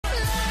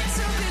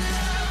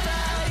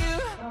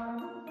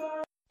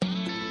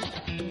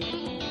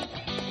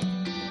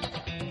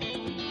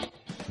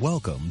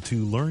Welcome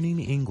to Learning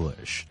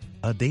English,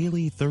 a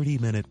daily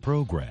 30-minute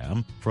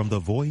program from the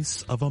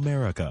Voice of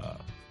America.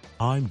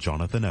 I'm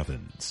Jonathan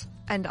Evans.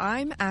 And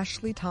I'm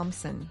Ashley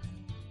Thompson.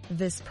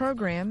 This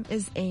program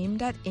is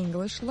aimed at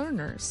English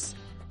learners,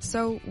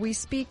 so we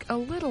speak a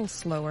little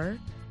slower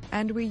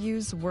and we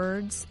use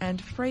words and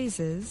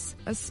phrases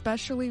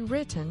especially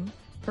written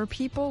for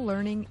people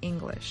learning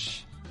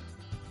English.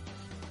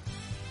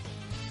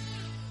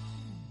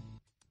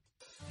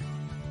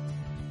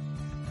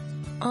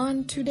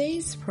 On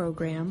today's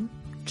program,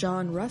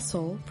 John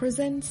Russell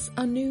presents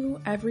a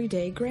new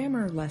everyday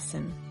grammar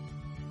lesson.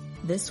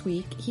 This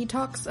week, he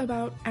talks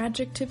about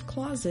adjective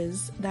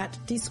clauses that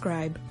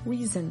describe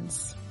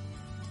reasons.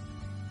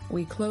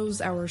 We close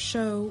our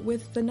show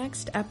with the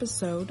next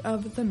episode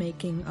of The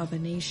Making of a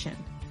Nation.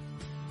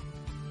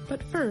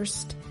 But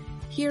first,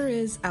 here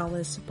is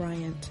Alice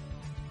Bryant.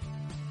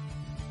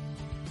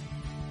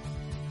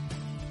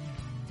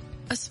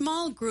 A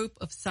small group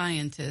of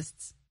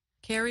scientists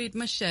carried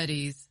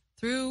machetes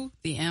through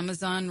the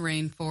Amazon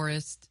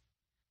rainforest.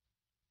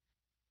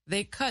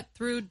 They cut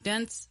through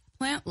dense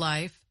plant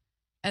life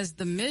as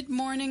the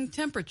mid-morning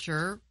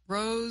temperature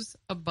rose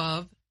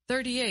above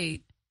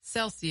 38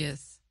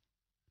 Celsius.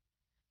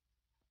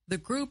 The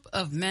group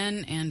of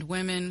men and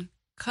women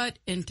cut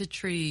into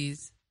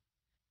trees.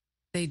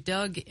 They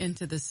dug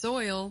into the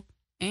soil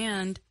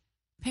and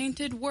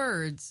painted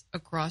words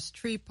across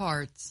tree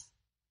parts.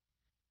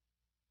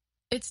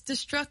 It's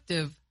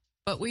destructive,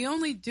 but we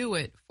only do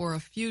it for a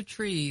few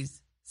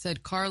trees,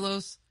 said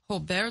Carlos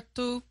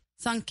Roberto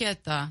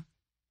Sanqueta.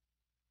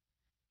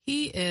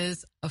 He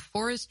is a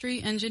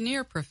forestry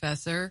engineer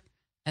professor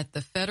at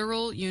the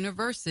Federal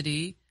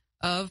University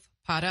of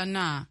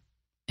Paraná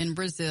in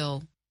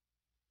Brazil.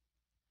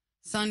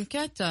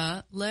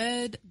 Sanqueta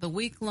led the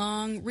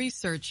week-long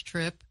research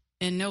trip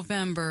in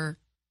November.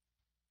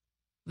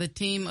 The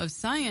team of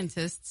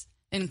scientists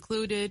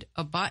included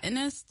a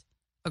botanist,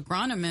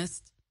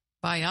 agronomist,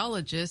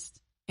 biologist,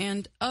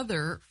 and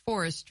other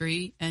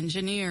forestry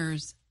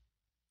engineers.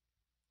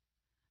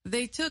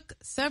 They took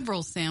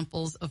several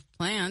samples of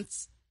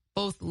plants,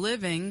 both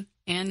living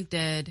and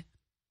dead.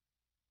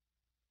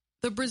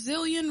 The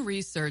Brazilian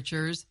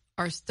researchers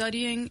are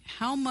studying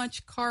how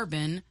much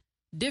carbon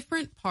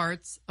different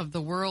parts of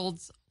the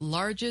world's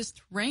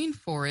largest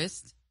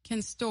rainforest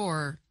can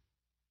store.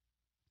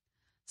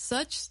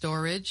 Such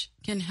storage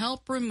can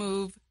help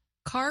remove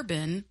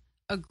carbon,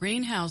 a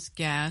greenhouse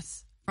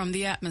gas, from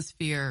the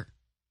atmosphere.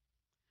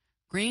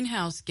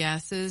 Greenhouse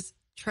gases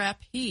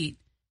trap heat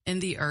in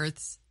the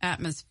Earth's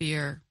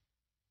atmosphere.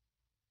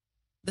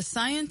 The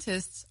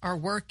scientists are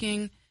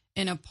working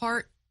in a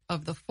part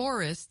of the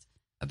forest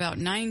about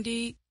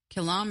 90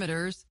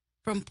 kilometers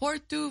from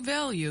Porto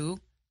Velho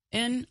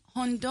in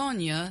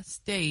Rondônia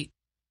State.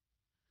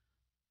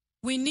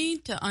 We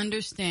need to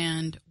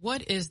understand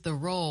what is the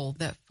role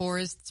that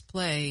forests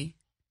play,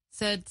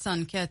 said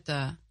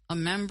Sanqueta, a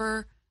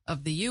member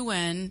of the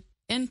UN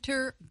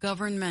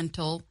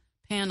Intergovernmental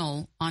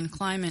Panel on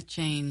Climate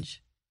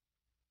Change.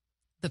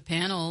 The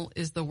panel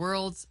is the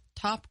world's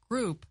top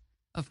group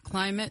of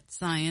climate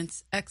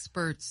science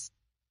experts.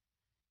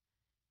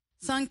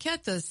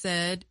 Sanqueta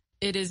said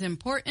it is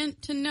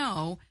important to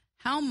know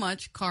how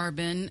much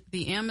carbon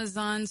the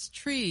Amazon's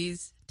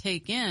trees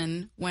take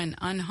in when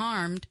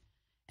unharmed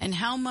and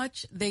how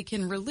much they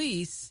can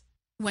release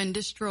when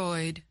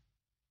destroyed.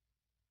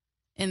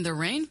 In the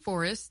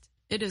rainforest,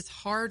 it is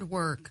hard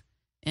work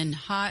in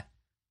hot,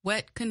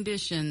 wet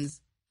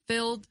conditions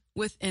filled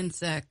with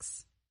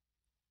insects.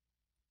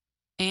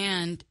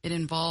 And it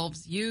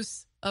involves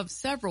use of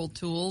several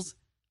tools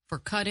for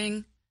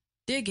cutting,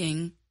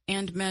 digging,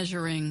 and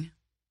measuring.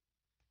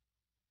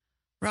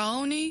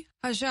 Raoni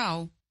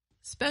Rajau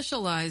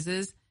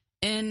specializes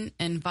in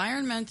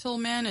environmental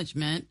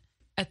management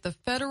at the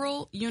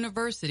Federal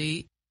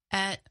University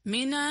at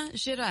Minas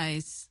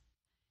Gerais.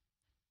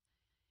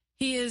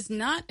 He is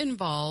not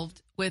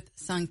involved with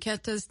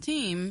Sanqueta's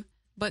team,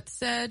 but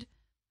said,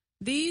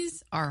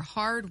 "These are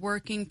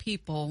hard-working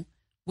people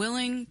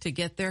willing to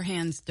get their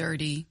hands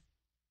dirty."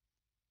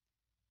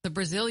 The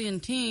Brazilian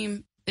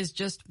team is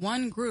just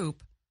one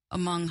group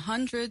among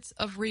hundreds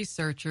of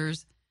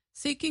researchers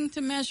seeking to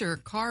measure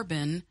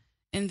carbon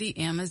in the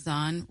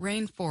Amazon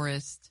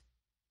rainforest.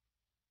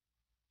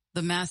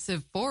 The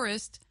massive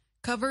forest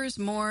covers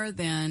more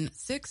than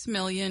 6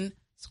 million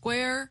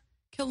square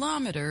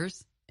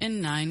kilometers in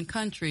 9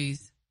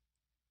 countries.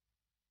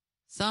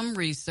 Some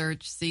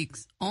research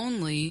seeks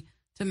only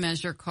to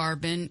measure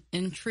carbon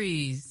in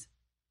trees,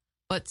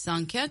 but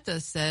Sanqueta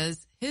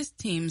says his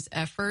team's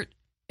effort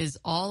is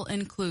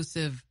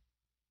all-inclusive.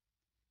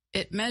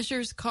 It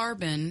measures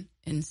carbon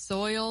in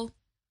soil,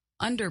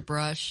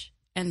 underbrush,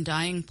 and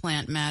dying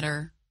plant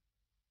matter.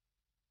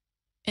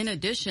 In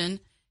addition,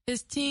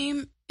 his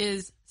team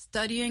is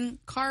studying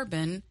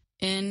carbon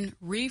in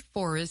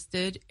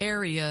reforested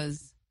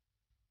areas.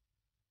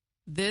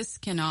 This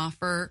can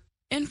offer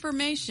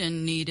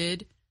information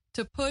needed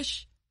to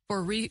push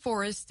for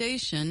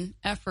reforestation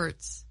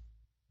efforts.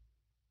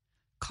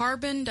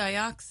 Carbon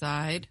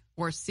dioxide,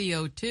 or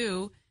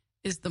CO2,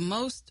 is the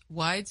most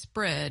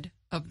widespread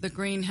of the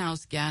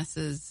greenhouse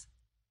gases.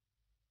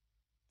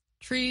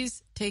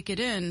 Trees take it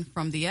in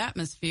from the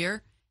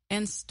atmosphere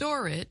and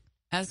store it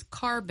as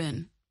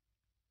carbon.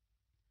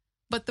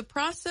 But the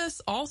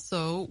process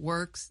also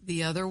works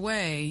the other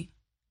way.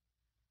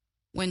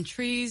 When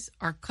trees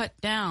are cut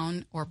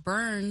down or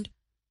burned,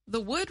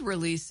 the wood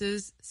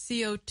releases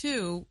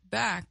CO2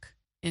 back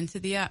into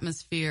the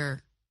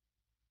atmosphere.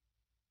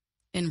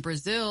 In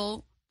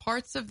Brazil,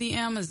 parts of the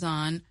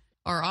Amazon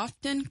are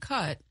often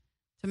cut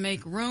to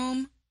make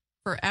room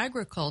for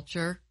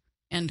agriculture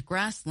and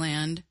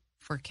grassland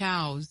for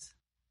cows.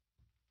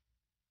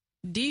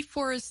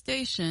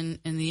 Deforestation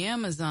in the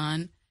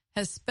Amazon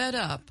has sped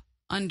up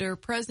under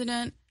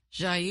President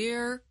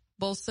Jair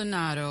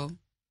Bolsonaro.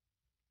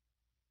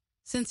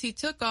 Since he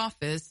took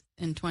office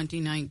in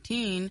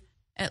 2019,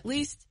 at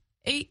least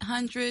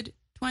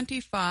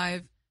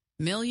 825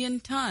 million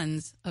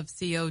tons of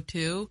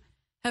CO2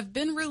 have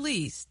been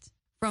released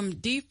from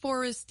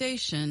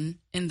deforestation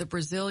in the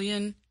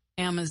Brazilian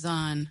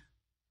Amazon.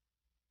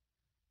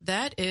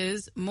 That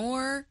is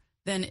more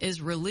than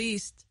is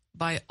released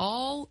by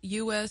all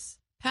U.S.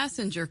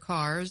 passenger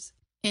cars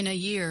in a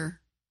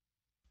year.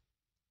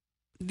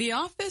 The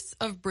office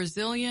of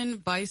Brazilian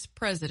Vice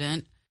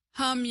President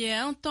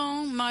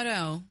Hamilton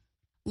Mourão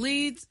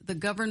leads the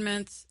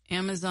government's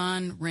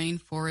Amazon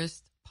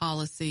rainforest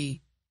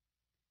policy.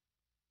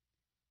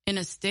 In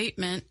a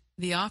statement,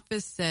 the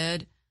office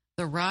said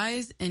the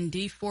rise in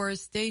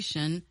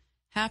deforestation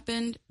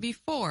happened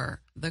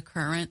before the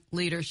current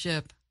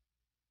leadership.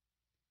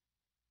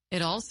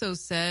 It also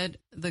said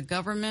the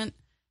government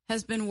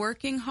has been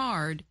working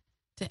hard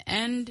to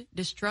end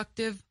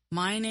destructive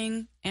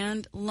mining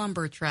and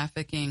lumber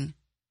trafficking.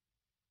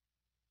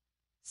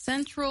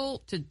 Central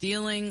to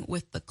dealing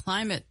with the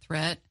climate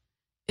threat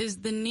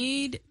is the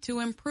need to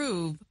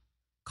improve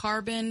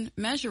carbon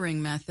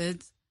measuring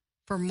methods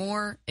for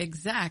more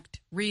exact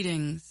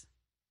readings.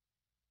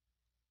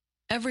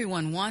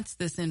 Everyone wants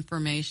this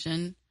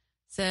information,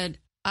 said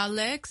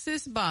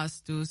Alexis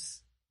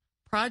Bastos,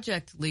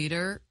 project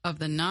leader of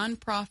the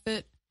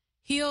nonprofit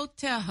Rio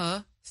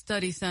Terra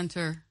Study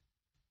Center.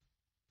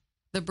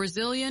 The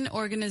Brazilian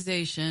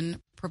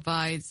organization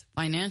provides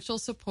financial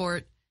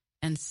support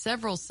and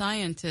several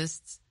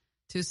scientists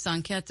to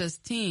Sanqueta's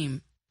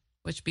team,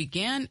 which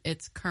began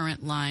its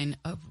current line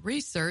of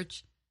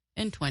research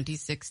in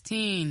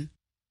 2016.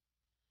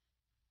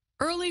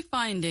 Early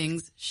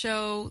findings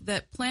show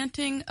that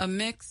planting a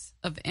mix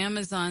of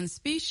Amazon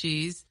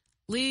species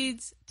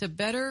leads to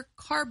better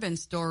carbon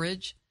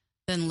storage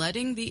than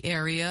letting the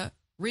area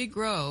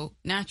regrow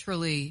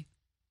naturally.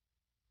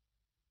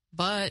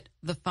 But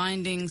the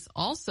findings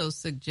also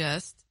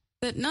suggest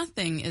that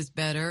nothing is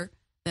better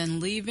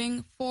than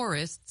leaving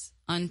forests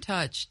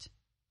untouched.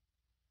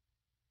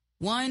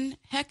 1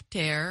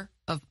 hectare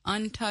of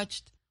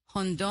untouched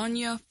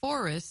Rondônia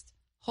forest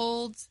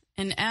holds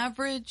an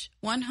average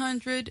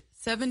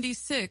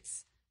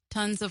 176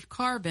 tons of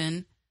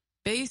carbon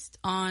based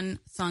on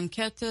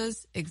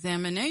Sanqueta's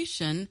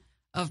examination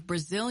of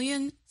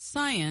Brazilian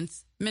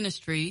Science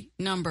Ministry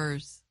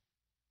numbers.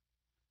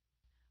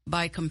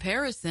 By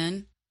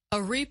comparison,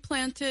 a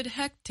replanted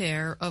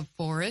hectare of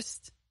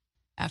forest,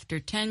 after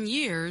 10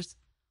 years,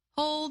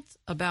 holds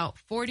about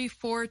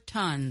 44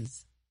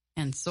 tons,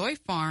 and soy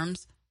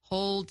farms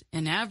hold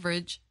an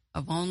average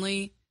of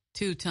only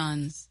 2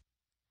 tons.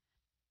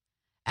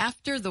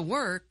 After the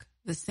work,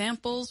 the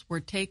samples were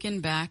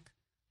taken back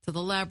to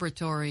the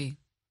laboratory.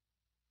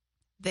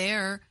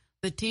 There,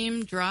 the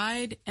team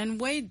dried and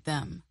weighed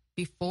them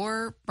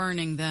before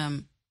burning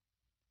them.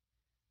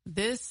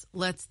 This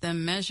lets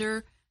them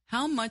measure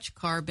how much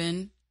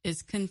carbon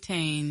is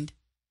contained.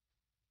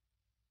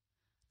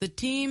 The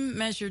team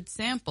measured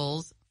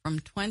samples from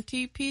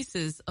 20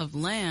 pieces of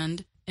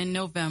land in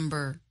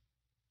November.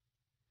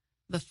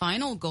 The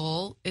final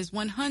goal is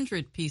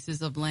 100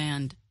 pieces of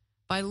land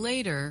by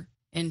later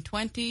in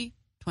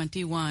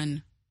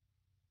 2021.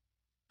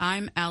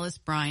 I'm Alice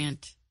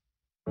Bryant.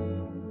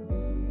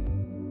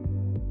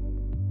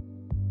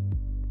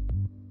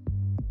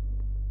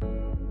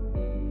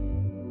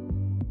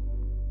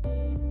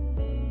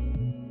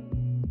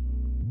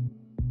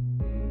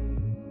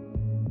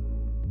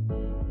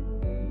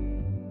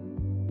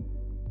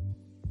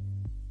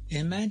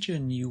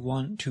 Imagine you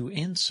want to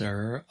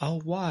answer a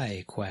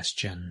why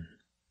question.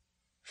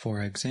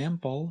 For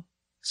example,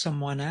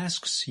 someone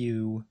asks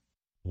you,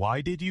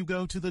 Why did you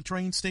go to the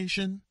train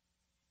station?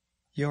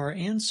 Your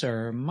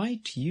answer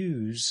might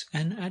use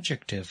an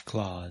adjective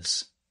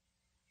clause.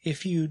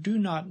 If you do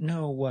not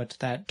know what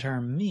that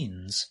term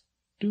means,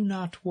 do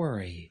not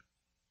worry.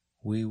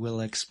 We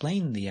will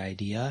explain the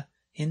idea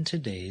in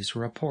today's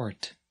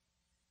report.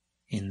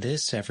 In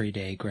this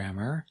everyday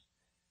grammar,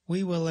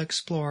 we will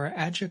explore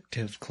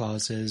adjective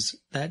clauses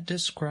that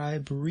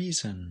describe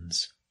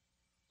reasons.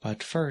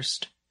 But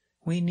first,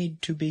 we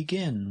need to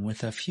begin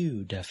with a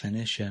few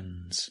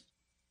definitions.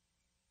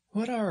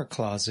 What are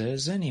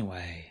clauses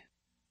anyway?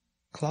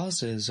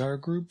 Clauses are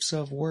groups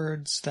of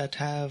words that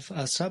have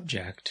a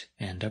subject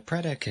and a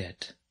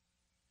predicate.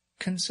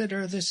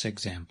 Consider this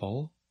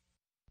example.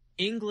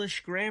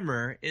 English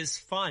grammar is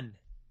fun.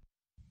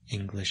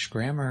 English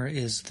grammar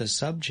is the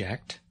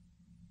subject.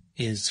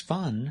 Is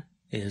fun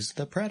is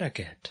the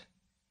predicate.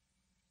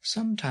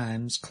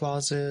 Sometimes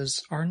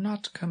clauses are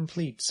not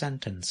complete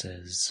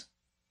sentences.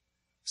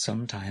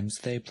 Sometimes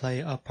they play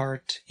a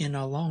part in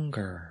a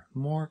longer,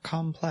 more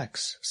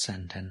complex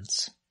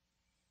sentence.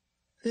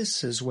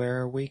 This is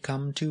where we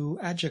come to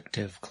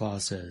adjective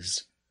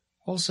clauses,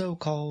 also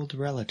called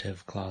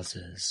relative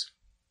clauses.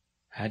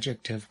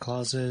 Adjective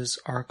clauses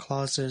are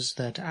clauses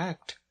that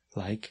act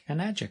like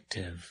an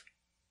adjective.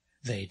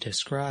 They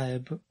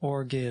describe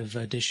or give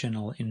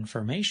additional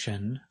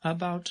information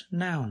about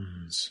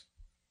nouns.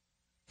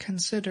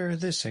 Consider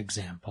this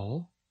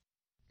example.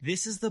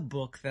 This is the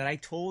book that I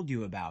told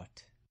you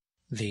about.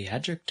 The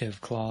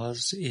adjective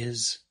clause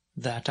is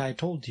that I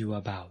told you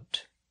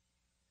about.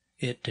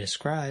 It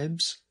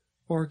describes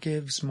or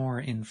gives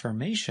more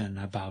information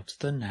about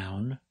the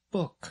noun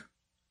book.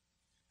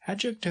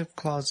 Adjective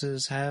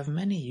clauses have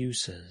many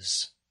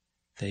uses.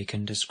 They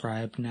can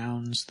describe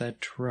nouns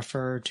that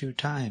refer to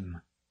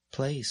time,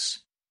 place,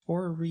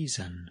 or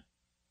reason.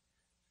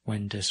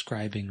 When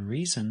describing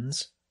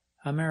reasons,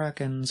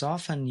 Americans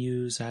often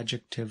use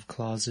adjective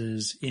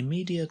clauses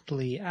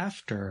immediately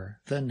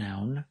after the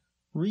noun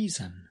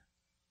reason.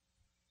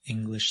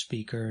 English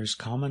speakers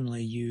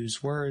commonly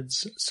use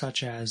words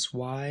such as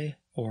why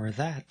or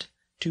that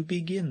to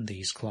begin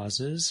these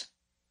clauses,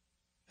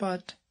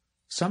 but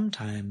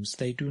sometimes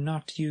they do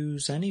not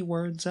use any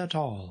words at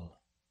all.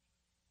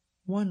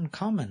 One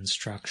common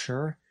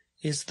structure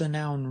is the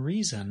noun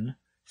reason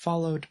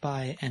followed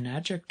by an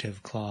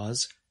adjective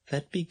clause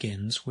that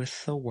begins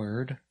with the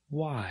word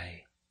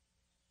why.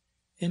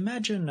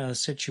 Imagine a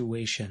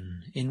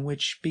situation in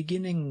which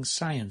beginning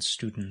science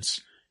students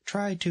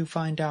try to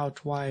find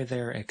out why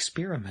their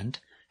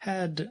experiment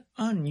had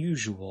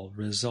unusual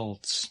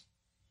results.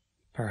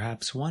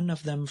 Perhaps one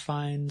of them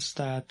finds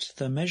that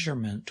the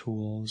measurement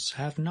tools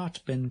have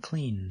not been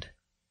cleaned.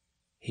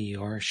 He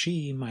or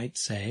she might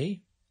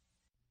say,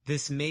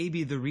 "This may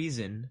be the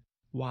reason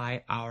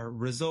why our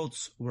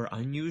results were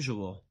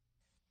unusual."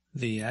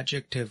 The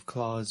adjective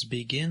clause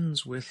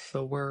begins with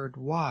the word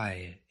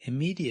why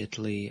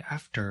immediately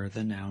after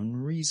the noun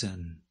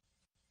reason.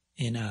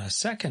 In a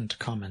second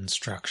common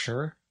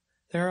structure,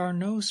 there are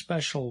no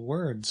special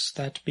words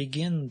that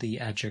begin the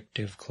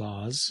adjective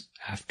clause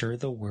after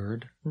the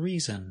word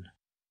reason.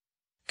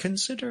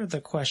 Consider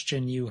the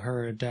question you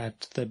heard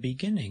at the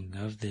beginning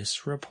of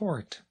this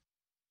report.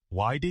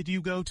 Why did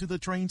you go to the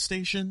train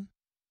station?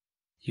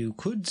 You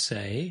could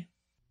say,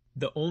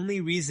 The only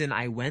reason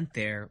I went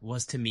there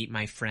was to meet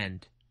my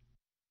friend.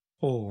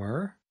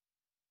 or,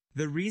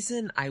 The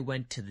reason I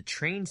went to the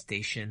train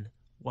station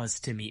was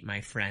to meet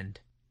my friend.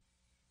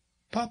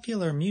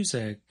 Popular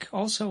music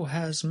also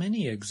has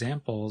many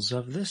examples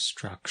of this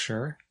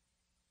structure.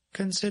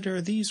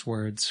 Consider these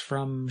words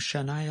from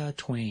Shania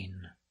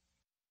Twain.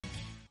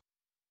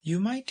 You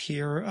might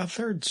hear a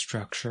third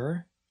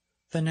structure,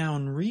 the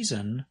noun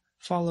reason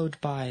followed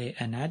by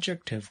an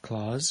adjective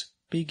clause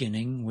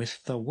beginning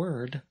with the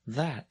word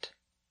that.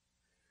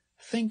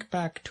 Think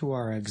back to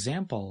our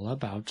example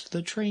about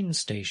the train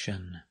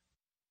station.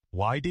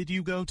 Why did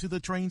you go to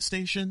the train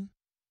station?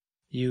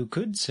 You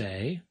could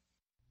say,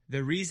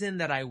 The reason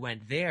that I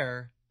went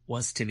there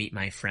was to meet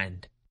my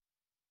friend.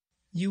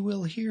 You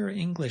will hear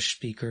English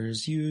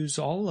speakers use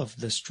all of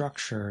the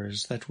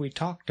structures that we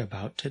talked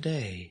about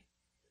today.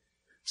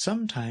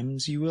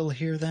 Sometimes you will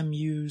hear them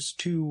use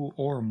two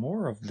or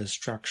more of the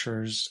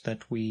structures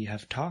that we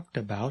have talked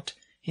about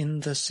in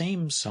the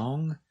same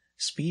song,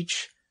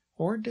 speech,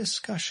 or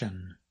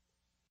discussion.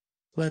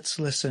 Let's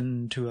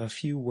listen to a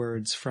few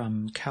words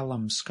from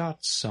Callum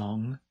Scott's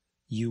song,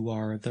 You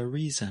Are the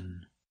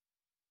Reason.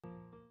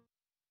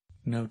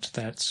 Note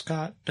that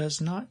Scott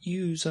does not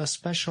use a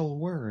special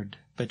word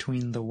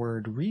between the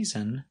word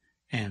reason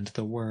and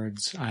the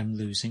words I'm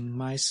losing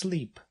my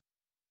sleep.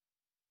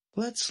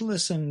 Let's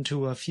listen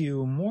to a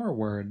few more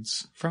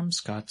words from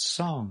Scott's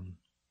song.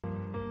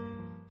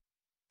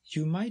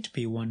 You might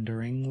be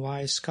wondering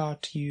why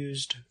Scott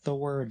used the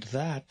word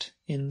that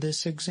in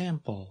this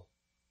example.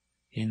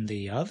 In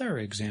the other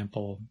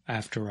example,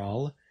 after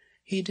all,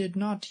 he did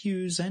not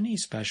use any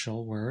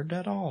special word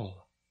at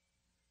all.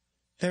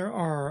 There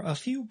are a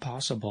few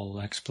possible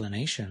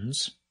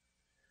explanations.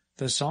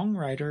 The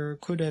songwriter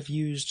could have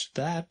used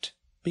that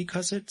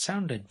because it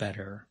sounded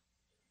better.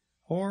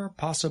 Or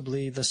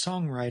possibly the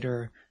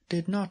songwriter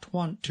did not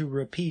want to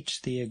repeat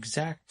the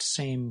exact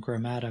same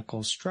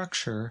grammatical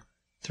structure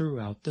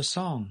throughout the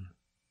song.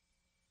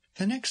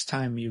 The next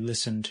time you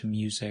listen to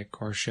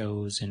music or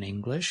shows in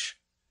English,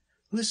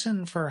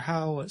 listen for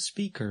how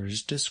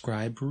speakers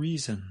describe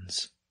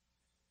reasons.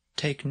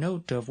 Take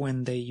note of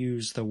when they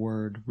use the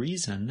word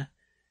reason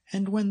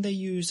and when they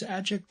use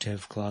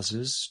adjective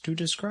clauses to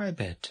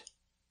describe it.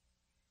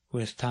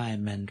 With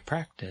time and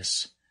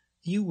practice,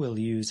 you will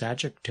use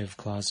adjective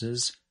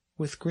clauses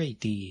with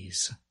great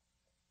ease.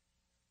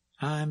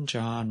 I'm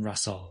John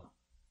Russell.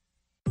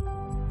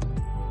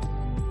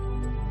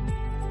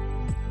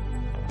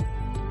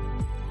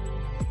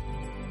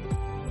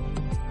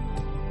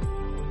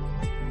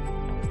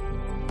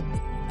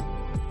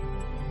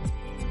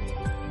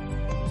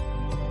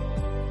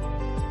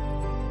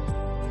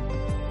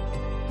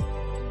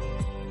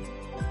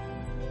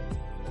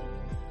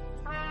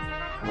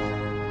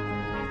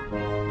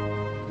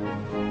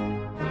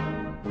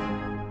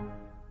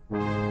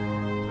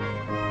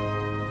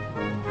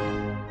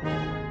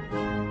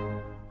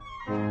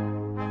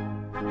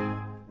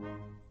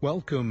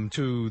 Welcome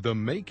to The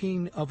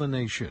Making of a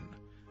Nation,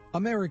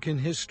 American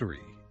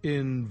History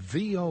in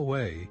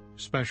VOA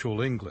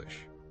Special English.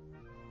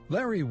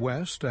 Larry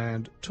West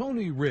and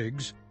Tony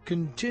Riggs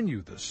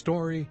continue the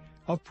story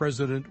of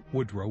President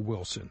Woodrow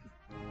Wilson.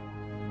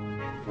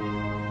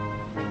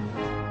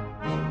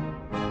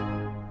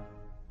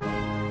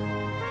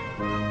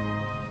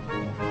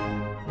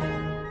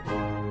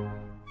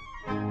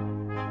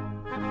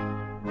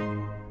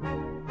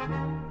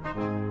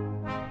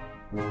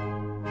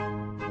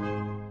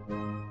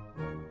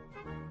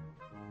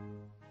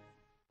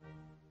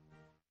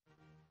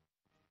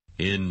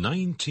 In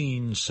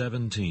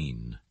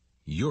 1917,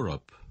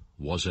 Europe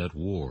was at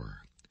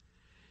war.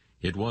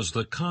 It was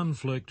the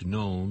conflict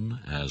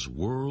known as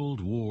World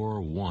War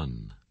I.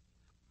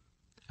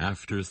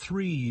 After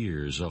 3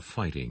 years of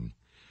fighting,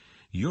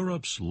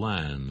 Europe's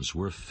lands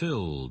were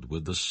filled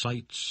with the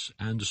sights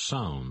and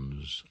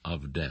sounds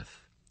of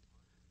death.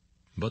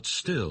 But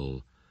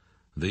still,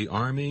 the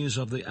armies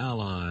of the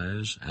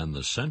Allies and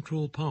the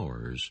Central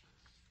Powers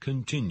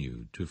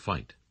continued to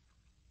fight.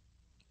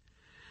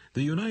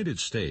 The United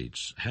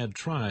States had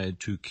tried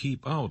to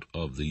keep out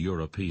of the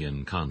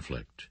European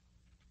conflict.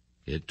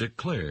 It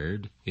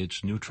declared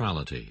its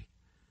neutrality.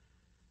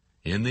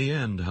 In the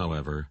end,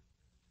 however,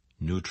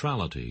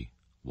 neutrality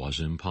was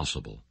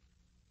impossible.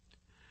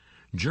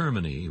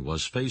 Germany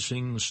was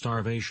facing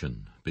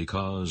starvation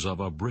because of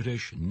a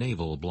British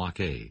naval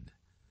blockade.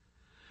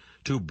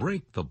 To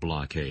break the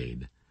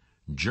blockade,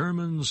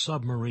 German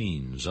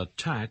submarines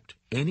attacked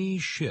any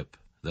ship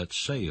that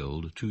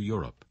sailed to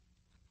Europe.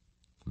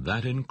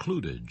 That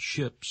included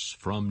ships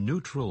from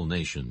neutral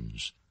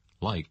nations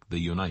like the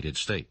United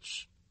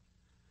States.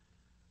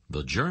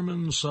 The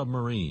German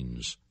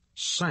submarines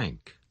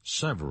sank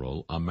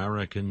several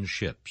American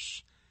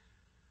ships.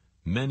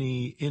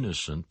 Many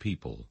innocent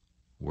people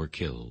were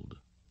killed.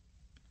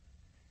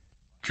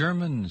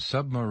 German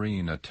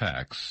submarine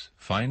attacks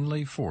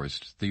finally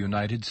forced the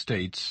United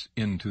States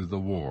into the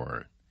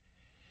war.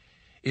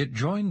 It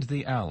joined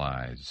the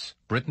Allies,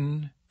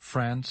 Britain,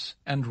 France,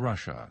 and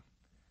Russia.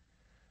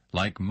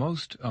 Like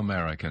most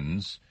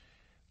Americans,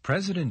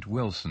 President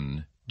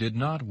Wilson did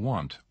not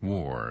want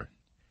war,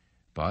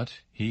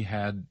 but he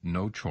had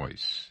no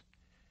choice.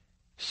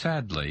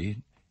 Sadly,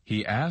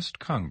 he asked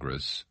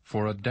Congress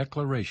for a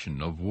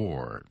declaration of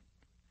war.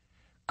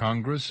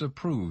 Congress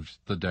approved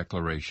the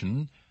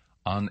declaration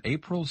on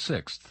April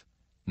 6,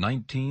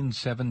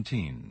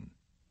 1917.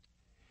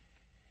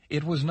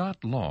 It was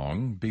not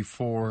long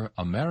before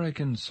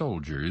American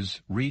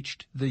soldiers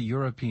reached the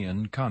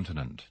European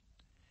continent.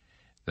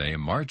 They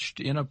marched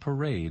in a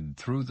parade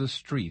through the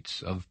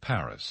streets of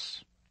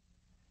Paris.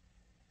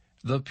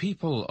 The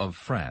people of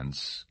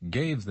France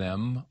gave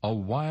them a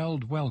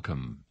wild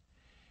welcome.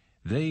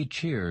 They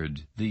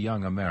cheered the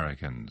young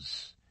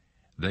Americans.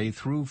 They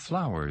threw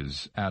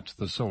flowers at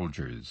the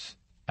soldiers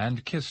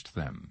and kissed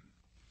them.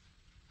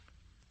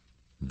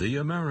 The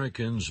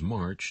Americans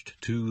marched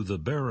to the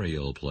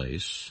burial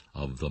place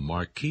of the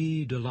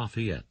Marquis de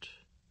Lafayette.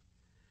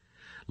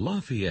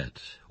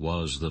 Lafayette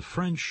was the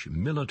French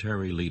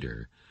military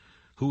leader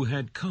who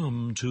had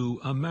come to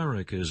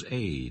America's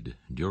aid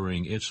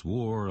during its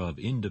War of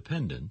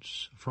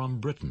Independence from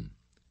Britain.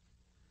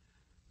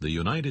 The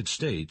United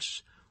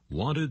States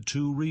wanted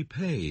to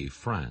repay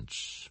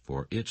France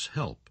for its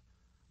help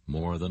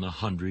more than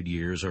 100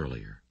 years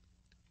earlier.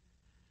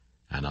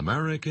 An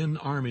American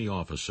army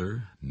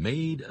officer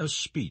made a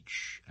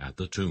speech at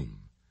the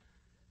tomb.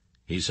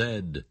 He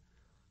said,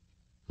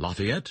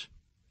 "Lafayette,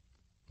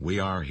 we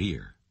are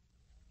here."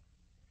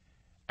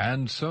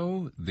 And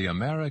so the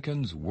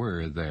Americans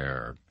were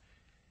there.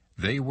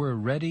 They were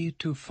ready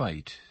to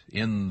fight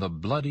in the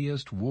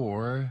bloodiest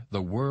war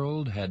the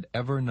world had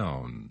ever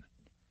known.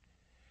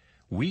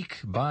 Week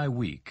by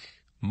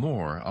week,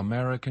 more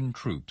American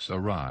troops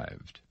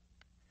arrived.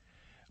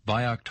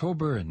 By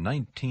October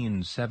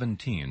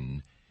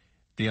 1917,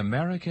 the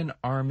American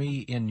army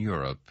in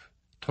Europe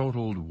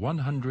totaled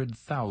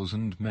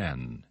 100,000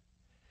 men.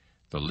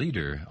 The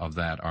leader of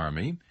that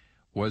army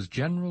was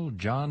General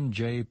John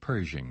J.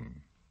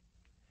 Pershing.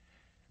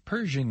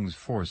 Pershing's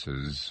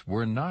forces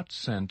were not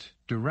sent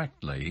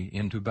directly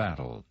into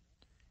battle.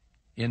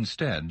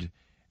 Instead,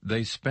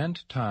 they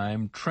spent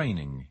time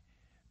training,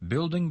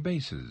 building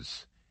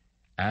bases,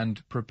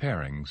 and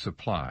preparing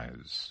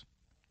supplies.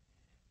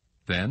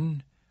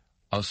 Then,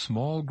 a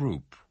small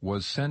group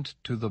was sent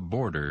to the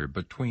border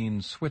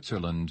between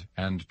Switzerland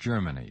and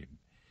Germany.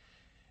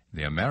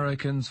 The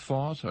Americans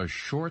fought a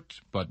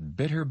short but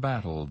bitter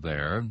battle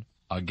there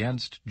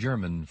against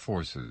German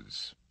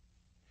forces.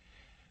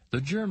 The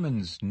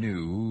Germans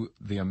knew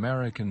the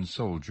American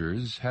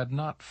soldiers had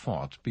not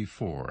fought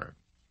before.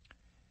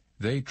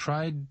 They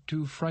tried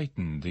to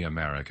frighten the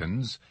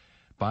Americans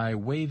by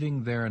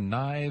waving their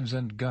knives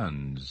and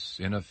guns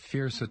in a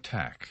fierce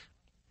attack.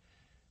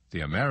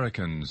 The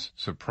Americans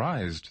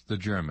surprised the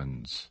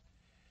Germans.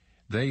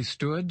 They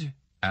stood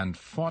and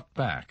fought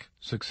back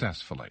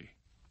successfully.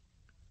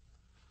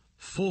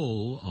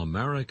 Full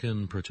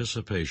American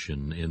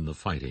participation in the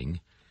fighting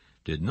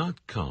did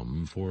not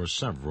come for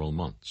several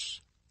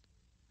months.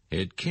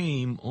 It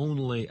came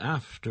only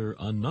after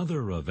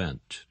another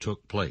event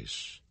took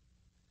place.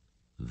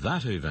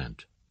 That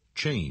event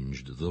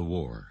changed the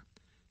war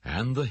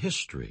and the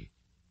history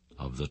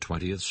of the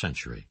 20th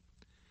century.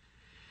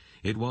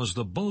 It was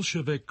the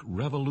Bolshevik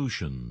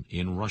Revolution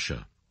in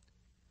Russia.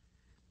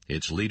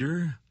 Its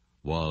leader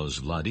was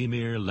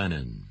Vladimir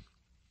Lenin.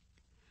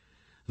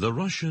 The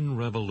Russian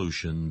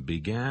Revolution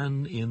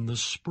began in the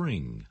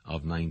spring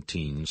of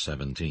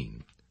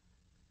 1917.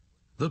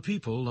 The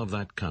people of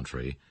that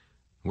country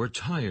were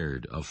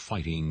tired of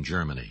fighting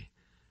Germany,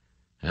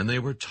 and they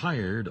were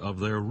tired of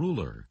their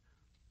ruler,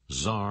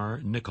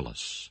 Tsar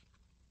Nicholas.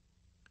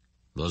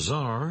 The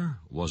Tsar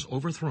was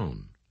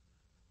overthrown.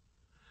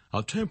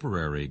 A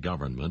temporary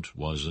government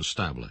was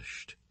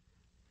established.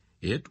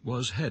 It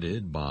was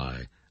headed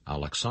by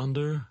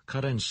Alexander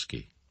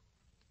Kerensky.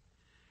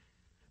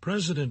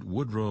 President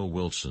Woodrow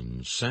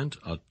Wilson sent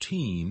a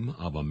team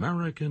of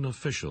American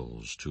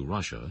officials to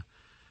Russia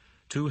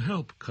to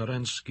help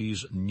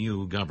Kerensky's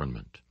new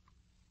government.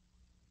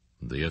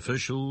 The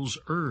officials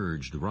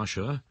urged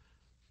Russia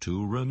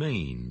to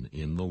remain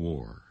in the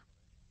war.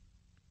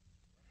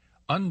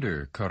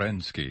 Under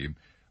Kerensky,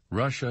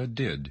 Russia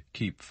did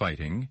keep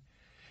fighting,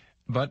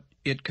 but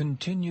it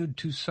continued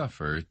to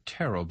suffer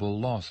terrible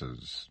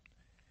losses.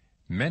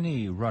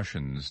 Many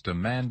Russians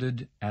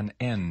demanded an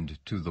end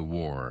to the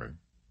war.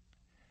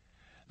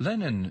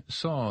 Lenin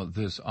saw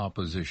this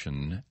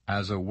opposition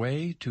as a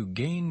way to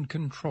gain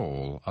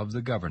control of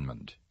the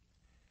government.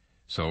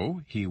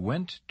 So he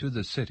went to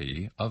the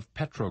city of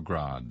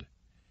Petrograd.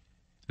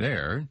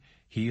 There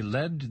he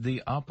led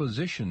the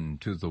opposition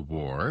to the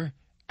war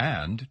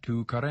and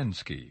to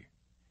Kerensky.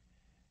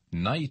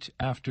 Night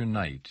after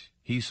night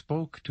he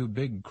spoke to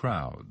big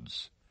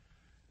crowds.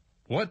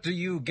 "What do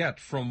you get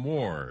from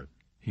war?"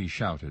 he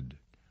shouted.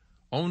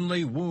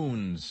 "Only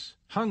wounds,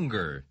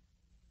 hunger,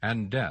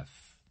 and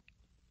death."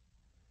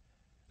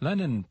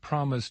 Lenin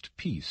promised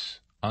peace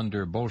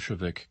under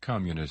Bolshevik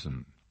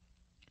communism.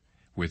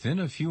 Within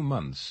a few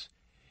months,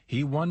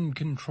 he won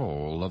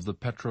control of the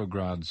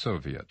Petrograd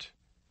Soviet.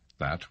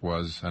 That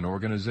was an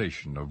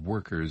organization of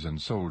workers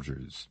and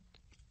soldiers.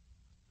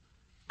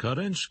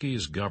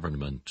 Kerensky's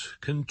government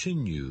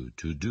continued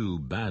to do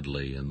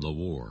badly in the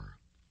war.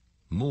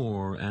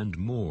 More and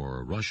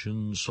more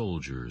Russian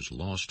soldiers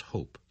lost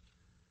hope.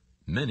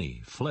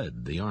 Many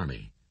fled the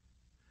army.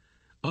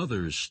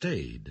 Others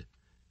stayed,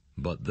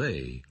 but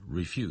they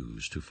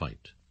refused to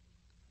fight.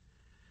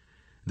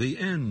 The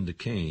end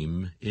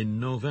came in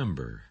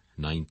November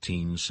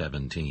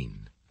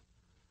 1917.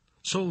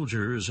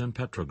 Soldiers in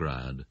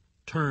Petrograd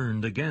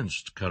turned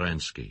against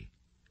Kerensky.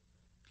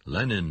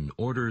 Lenin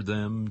ordered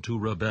them to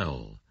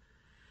rebel,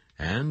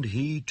 and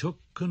he took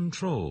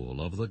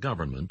control of the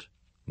government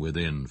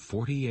within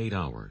 48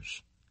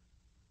 hours.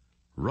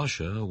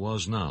 Russia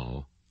was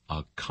now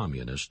a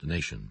communist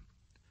nation.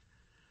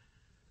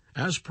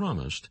 As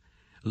promised,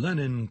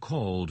 Lenin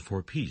called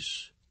for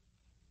peace.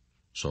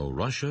 So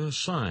Russia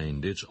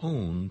signed its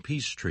own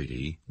peace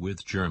treaty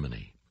with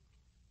Germany.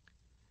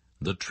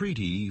 The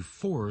treaty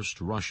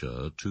forced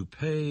Russia to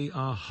pay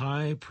a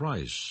high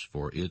price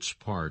for its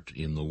part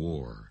in the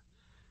war.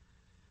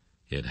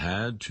 It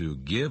had to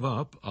give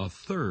up a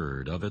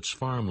third of its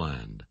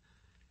farmland,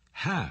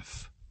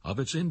 half of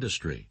its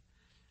industry,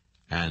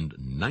 and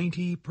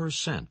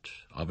 90%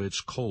 of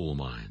its coal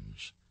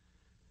mines.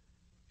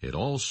 It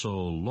also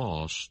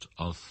lost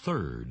a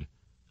third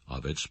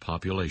of its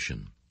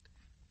population.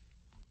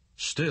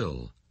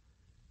 Still,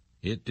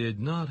 it did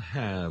not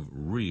have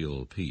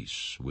real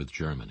peace with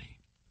Germany.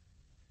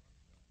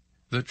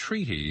 The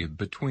treaty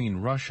between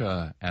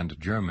Russia and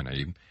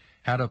Germany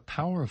had a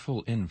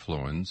powerful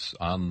influence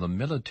on the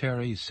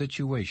military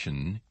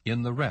situation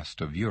in the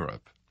rest of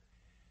Europe.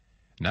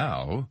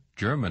 Now,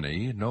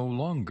 Germany no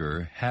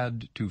longer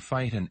had to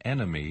fight an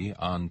enemy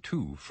on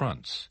two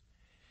fronts.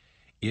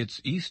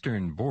 Its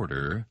eastern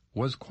border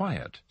was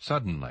quiet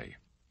suddenly.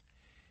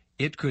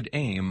 It could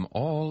aim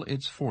all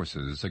its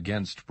forces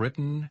against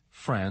Britain,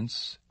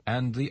 France,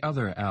 and the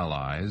other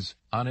allies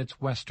on its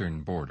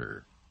western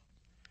border.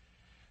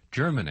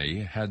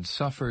 Germany had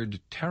suffered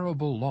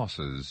terrible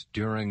losses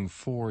during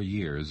 4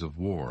 years of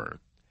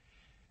war.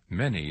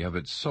 Many of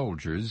its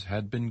soldiers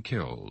had been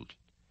killed,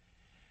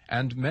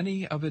 and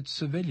many of its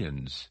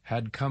civilians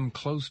had come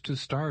close to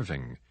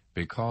starving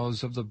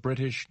because of the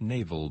British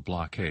naval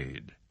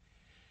blockade.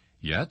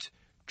 Yet,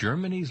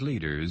 Germany's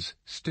leaders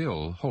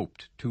still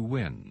hoped to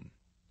win.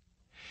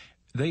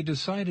 They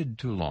decided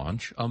to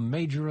launch a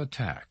major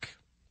attack.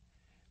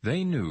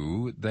 They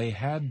knew they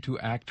had to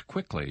act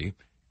quickly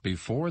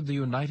before the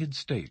United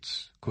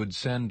States could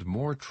send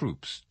more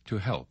troops to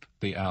help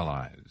the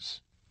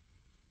Allies.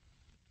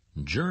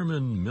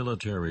 German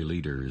military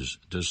leaders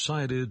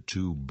decided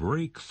to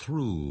break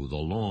through the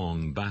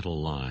long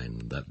battle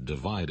line that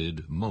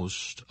divided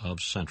most of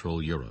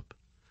Central Europe.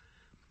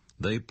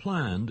 They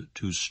planned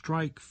to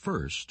strike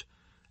first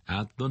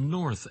at the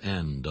north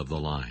end of the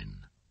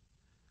line.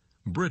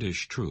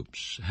 British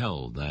troops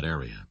held that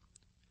area.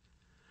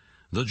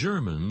 The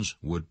Germans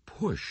would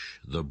push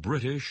the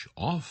British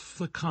off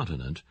the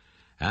continent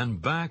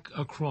and back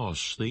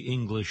across the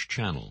English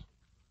Channel.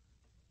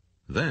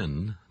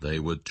 Then they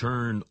would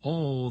turn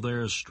all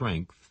their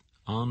strength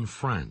on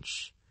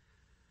France.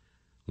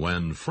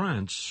 When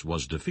France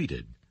was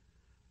defeated,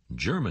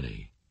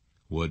 Germany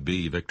would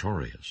be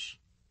victorious.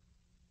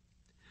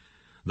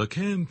 The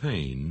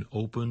campaign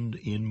opened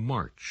in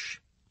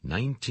March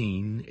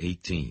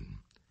 1918.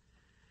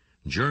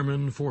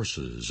 German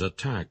forces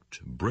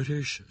attacked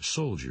British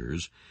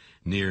soldiers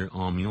near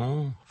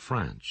Amiens,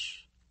 France.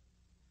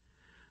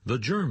 The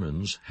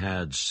Germans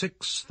had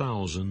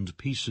 6,000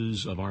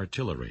 pieces of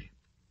artillery.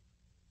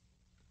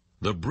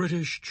 The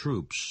British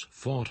troops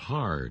fought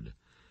hard,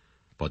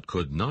 but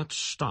could not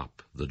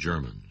stop the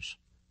Germans.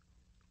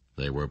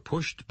 They were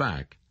pushed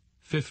back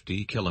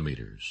 50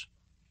 kilometers.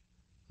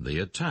 The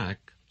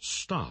attack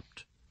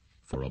stopped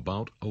for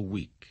about a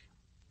week.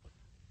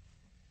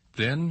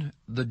 Then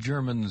the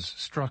Germans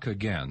struck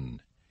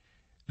again.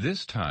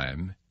 This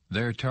time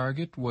their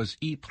target was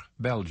Ypres,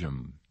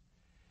 Belgium.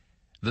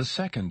 The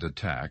second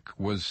attack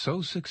was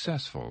so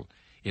successful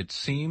it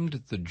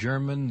seemed the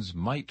Germans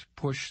might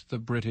push the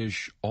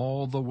British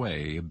all the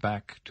way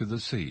back to the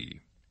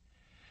sea.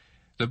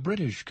 The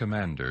British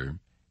commander,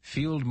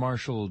 Field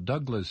Marshal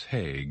Douglas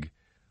Haig,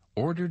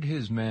 ordered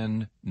his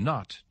men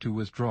not to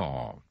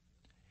withdraw.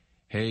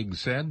 Haig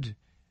said,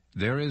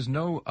 "There is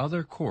no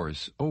other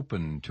course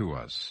open to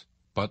us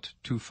but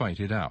to fight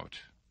it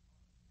out."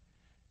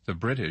 The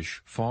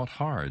British fought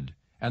hard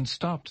and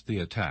stopped the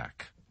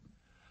attack.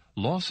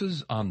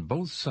 Losses on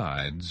both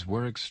sides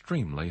were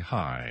extremely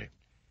high.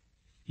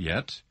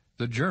 Yet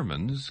the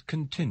Germans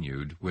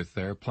continued with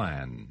their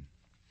plan.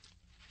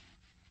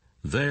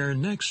 Their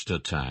next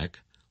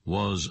attack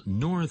was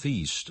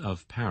northeast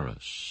of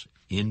Paris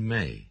in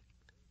May.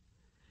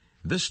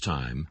 This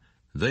time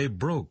they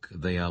broke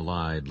the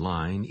Allied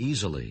line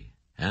easily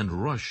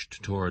and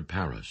rushed toward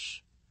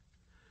Paris.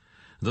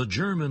 The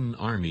German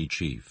army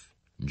chief,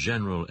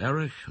 General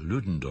Erich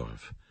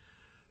Ludendorff,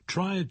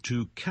 tried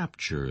to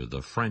capture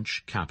the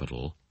French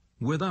capital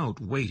without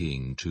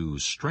waiting to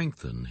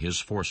strengthen his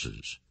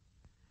forces.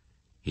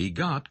 He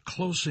got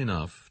close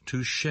enough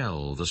to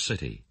shell the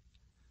city.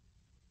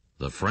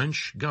 The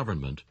French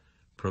government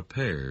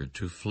prepared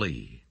to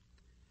flee.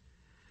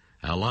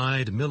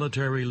 Allied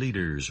military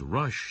leaders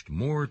rushed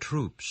more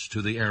troops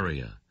to the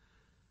area.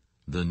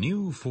 The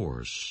new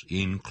force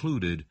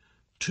included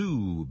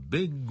 2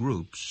 big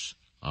groups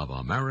of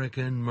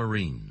American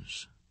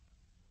Marines.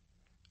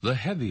 The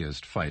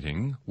heaviest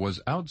fighting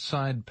was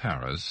outside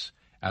Paris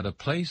at a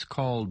place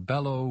called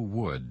Belleau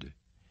Wood.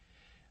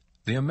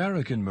 The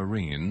American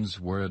Marines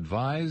were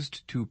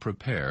advised to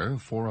prepare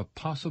for a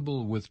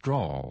possible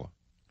withdrawal.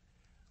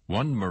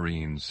 One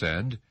Marine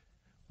said,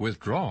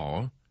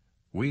 "Withdrawal?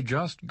 We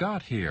just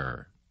got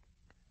here."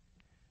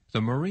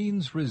 The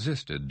Marines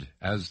resisted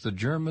as the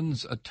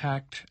Germans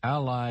attacked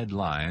Allied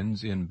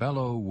lines in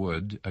Belleau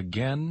Wood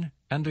again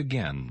and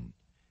again.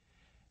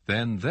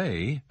 Then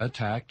they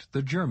attacked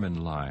the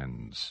German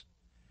lines.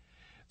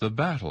 The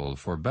battle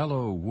for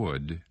Belleau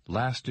Wood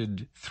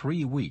lasted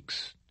 3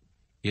 weeks.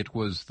 It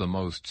was the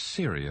most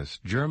serious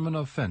German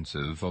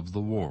offensive of the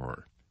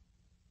war.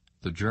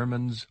 The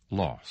Germans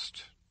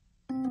lost.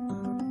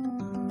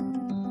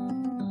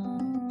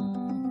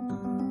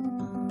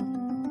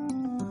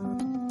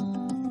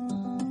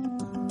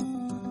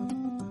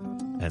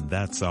 And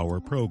that's our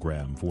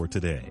program for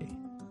today.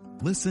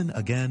 Listen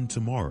again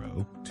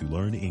tomorrow to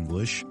learn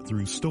English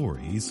through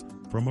stories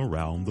from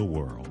around the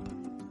world.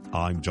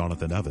 I'm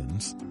Jonathan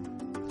Evans.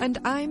 And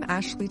I'm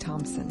Ashley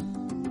Thompson.